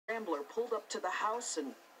gambler pulled up to the house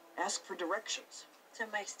and asked for directions. Is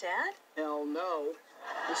that Mike's dad? Hell no.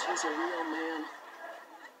 This was a real man.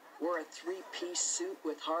 Wore a three-piece suit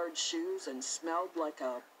with hard shoes and smelled like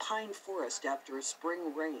a pine forest after a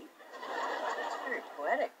spring rain. That's very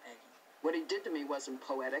poetic, Peggy. What he did to me wasn't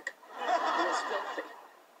poetic. It was filthy.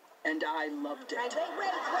 And I loved it. Wait. Gotta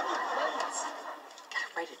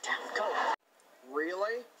write it down. Go.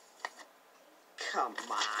 Really? Come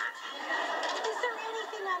on. Is there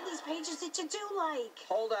anything on these pages that you do like?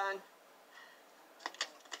 Hold on.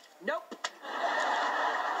 Nope.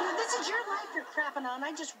 This is your life you're crapping on.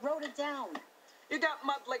 I just wrote it down. You got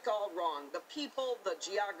Mudlick all wrong. The people, the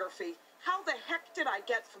geography. How the heck did I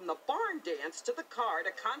get from the barn dance to the car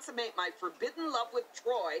to consummate my forbidden love with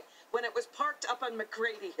Troy when it was parked up on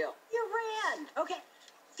McCready Hill? You ran. Okay.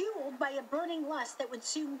 Fueled by a burning lust that would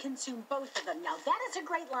soon consume both of them. Now, that is a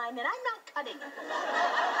great line, and I'm not cutting it.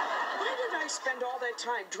 Why did I spend all that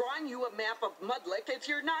time drawing you a map of Mudlick if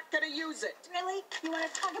you're not going to use it? Really? You want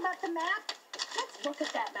to talk about the map? Let's look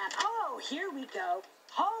at that map. Oh, here we go.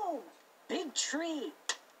 Home. Big tree.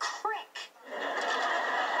 Crick.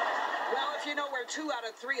 Well, if you know where 2 out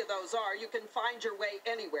of 3 of those are, you can find your way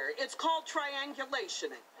anywhere. It's called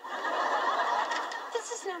triangulationing.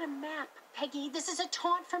 This is not a map, Peggy. This is a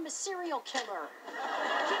taunt from a serial killer.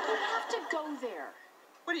 You have to go there.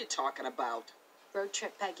 What are you talking about? Road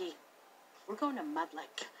trip, Peggy. We're going to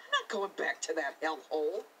Mudlick. I'm not going back to that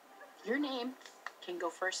hellhole. Your name can go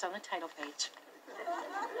first on the title page.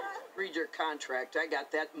 Read your contract. I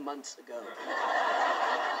got that months ago.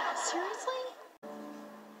 Seriously?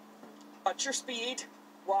 Watch your speed.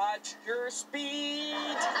 Watch your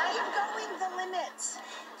speed. I am going the limits.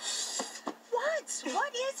 What?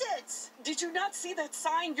 What is it? Did you not see that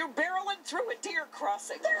sign? You're barreling through a deer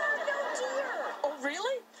crossing. There are no deer. Oh,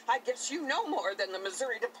 really? I guess you know more than the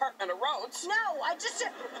Missouri Department of Roads. No, I just...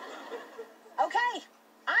 Okay,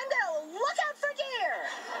 I'm gonna look out for deer.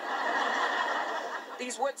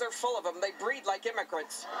 These woods are full of them. They breed like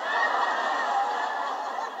immigrants.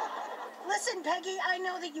 Listen, Peggy, I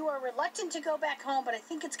know that you are reluctant to go back home, but I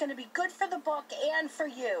think it's going to be good for the book and for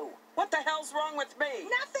you. What the hell's wrong with me?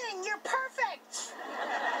 Nothing. You're perfect.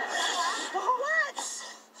 What?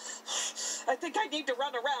 I think I need to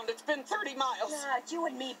run around. It's been 30 miles. God, you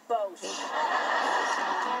and me both.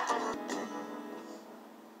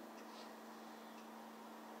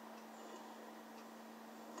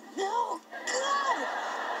 No, God!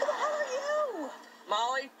 Who the hell are you?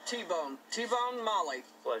 Molly, T-Bone. T-Bone, Molly.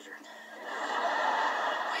 Pleasure.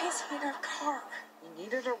 Why is he in our car? He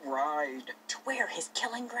needed a ride. To where? His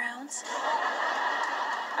killing grounds?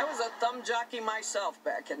 I was a thumb jockey myself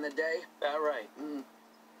back in the day. That right.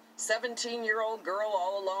 17-year-old girl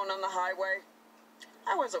all alone on the highway.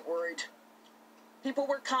 I wasn't worried. People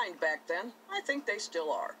were kind back then. I think they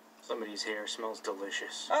still are. Somebody's hair smells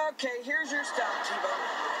delicious. Okay, here's your stop, T-Bone.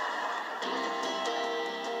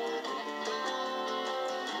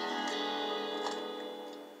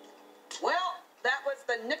 Well, that was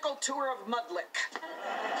the nickel tour of Mudlick.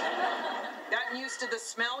 Gotten used to the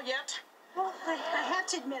smell yet? Well, I have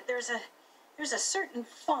to admit, there's a certain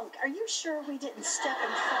funk. Are you sure we didn't step in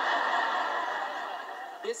front?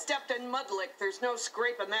 You stepped in Mudlick. There's no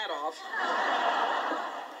scraping that off.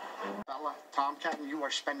 Bella, Tomcat, you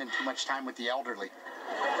are spending too much time with the elderly.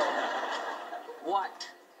 What?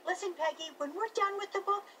 Listen, Peggy, when we're done with the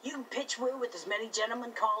book, you can pitch woo with as many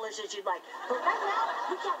gentlemen callers as you'd like. But right now,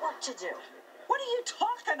 we got work to do. What are you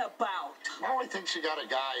talking about? Molly thinks you got a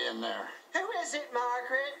guy in there. Who is it,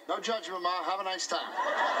 Margaret? No judgment, Ma. Have a nice time.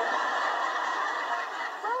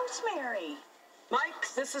 Rosemary. Mike,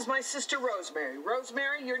 this is my sister Rosemary.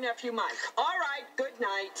 Rosemary, your nephew Mike. All right, good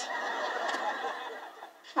night.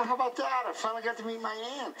 Now, how about that? I finally got to meet my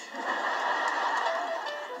aunt.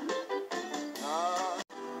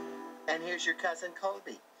 And here's your cousin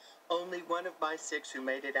Colby. Only one of my 6 who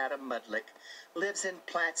made it out of Mudlick. Lives in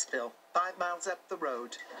Plattsville, 5 miles up the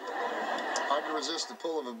road. Hard to resist the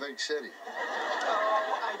pull of a big city.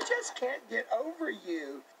 Oh, I just can't get over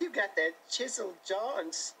you. You got that chiseled jaw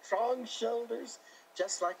and strong shoulders,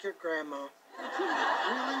 just like your grandma.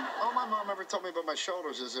 Really? All my mom ever told me about my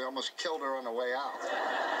shoulders is they almost killed her on the way out.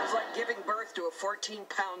 It was like giving birth to a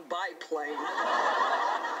 14-pound biplane.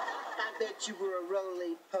 I bet you were a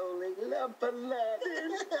roly-poly lump of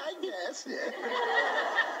loving. I guess, yeah.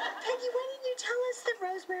 Peggy, why didn't you tell us that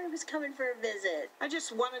Rosemary was coming for a visit? I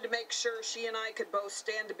just wanted to make sure she and I could both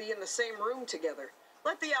stand to be in the same room together.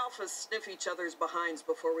 Let the alphas sniff each other's behinds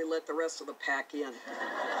before we let the rest of the pack in.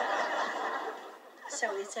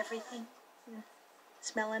 So is everything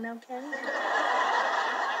smelling okay?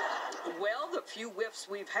 Well, the few whiffs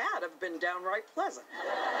we've had have been downright pleasant.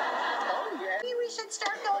 Maybe we should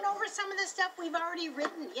start going over some of the stuff we've already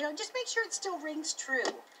written. You know, just make sure it still rings true.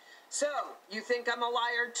 So, you think I'm a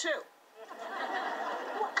liar too?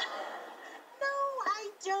 No,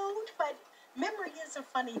 I don't, but memory is a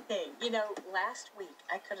funny thing. You know, last week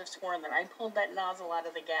I could have sworn that I pulled that nozzle out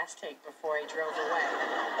of the gas tank before I drove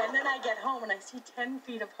away. And then I get home and I see 10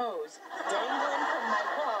 feet of hose dangling from my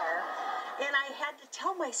car, and I had to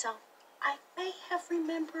tell myself, I may have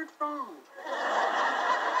remembered wrong.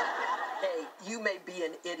 Hey, you may be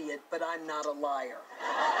an idiot, but I'm not a liar.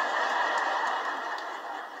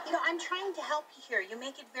 You know, I'm trying to help you here. You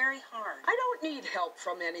make it very hard. I don't need help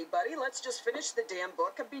from anybody. Let's just finish the damn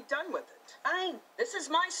book and be done with it. Fine. This is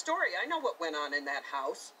my story. I know what went on in that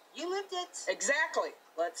house. You lived it. Exactly.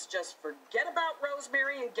 Let's just forget about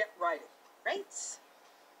Rosemary and get writing. Right.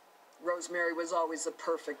 Rosemary was always the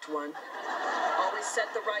perfect one. Always said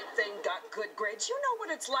the right thing, got good grades. You know what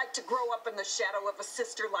it's like to grow up in the shadow of a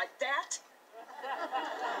sister like that?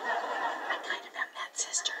 I kind of am that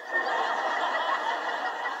sister.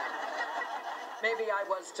 Maybe I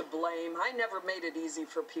was to blame. I never made it easy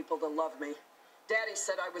for people to love me. Daddy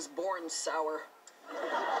said I was born sour.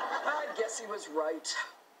 I guess he was right.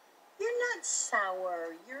 You're not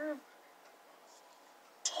sour. You're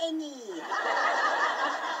tangy.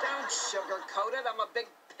 Don't sugarcoat it. I'm a big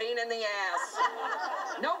pain in the ass.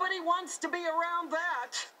 Nobody wants to be around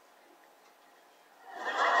that.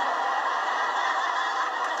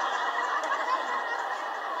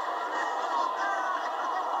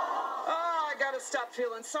 Oh, I gotta stop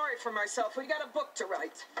feeling sorry for myself. We got a book to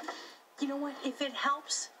write. You know what? If it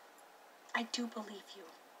helps, I do believe you.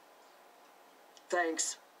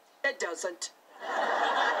 Thanks. It doesn't.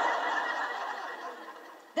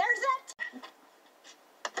 There's it!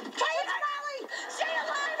 Hey, it's Molly! Stay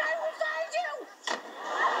alive! I will find you!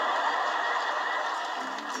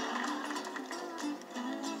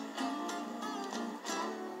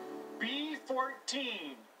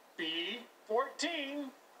 B14. B14.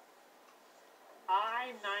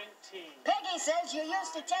 I-19. Peggy says you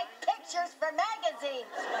used to take pictures for magazines.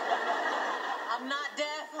 I'm not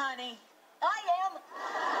deaf, honey. I am.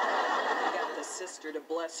 We got the sister to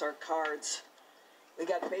bless our cards. We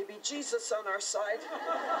got baby Jesus on our side.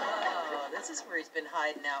 Oh, this is where he's been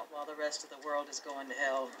hiding out while the rest of the world is going to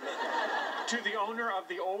hell. To the owner of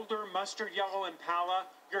the older mustard yellow Impala,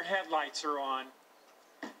 your headlights are on.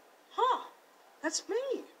 Huh, that's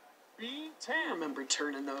me. B10. I remember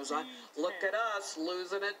turning those on. Look at us,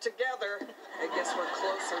 losing it together. I guess we're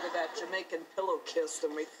closer to that Jamaican pillow kiss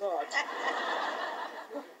than we thought.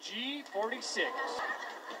 G46.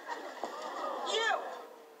 You!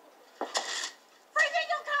 Free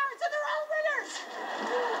bingo cards, and they're all winners!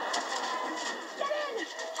 Get in!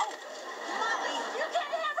 Oh, Molly, you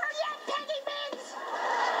can't have her yet, Peggy Biggs!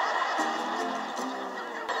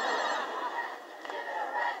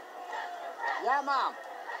 Yeah, Mom.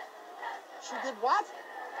 She did what?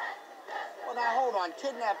 Well, now, hold on.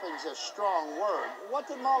 Kidnapping's a strong word. What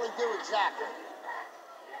did Molly do exactly?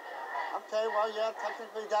 Okay, well, yeah,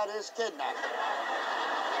 technically that is kidnapping.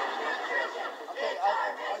 Okay,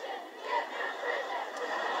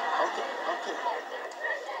 okay.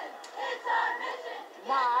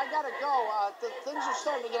 Ma, I gotta go. Things are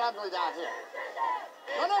starting to get ugly down here.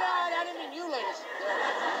 No, I didn't mean you ladies. They're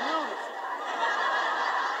beautiful.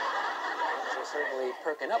 You're certainly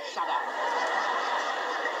perking up. Shut up.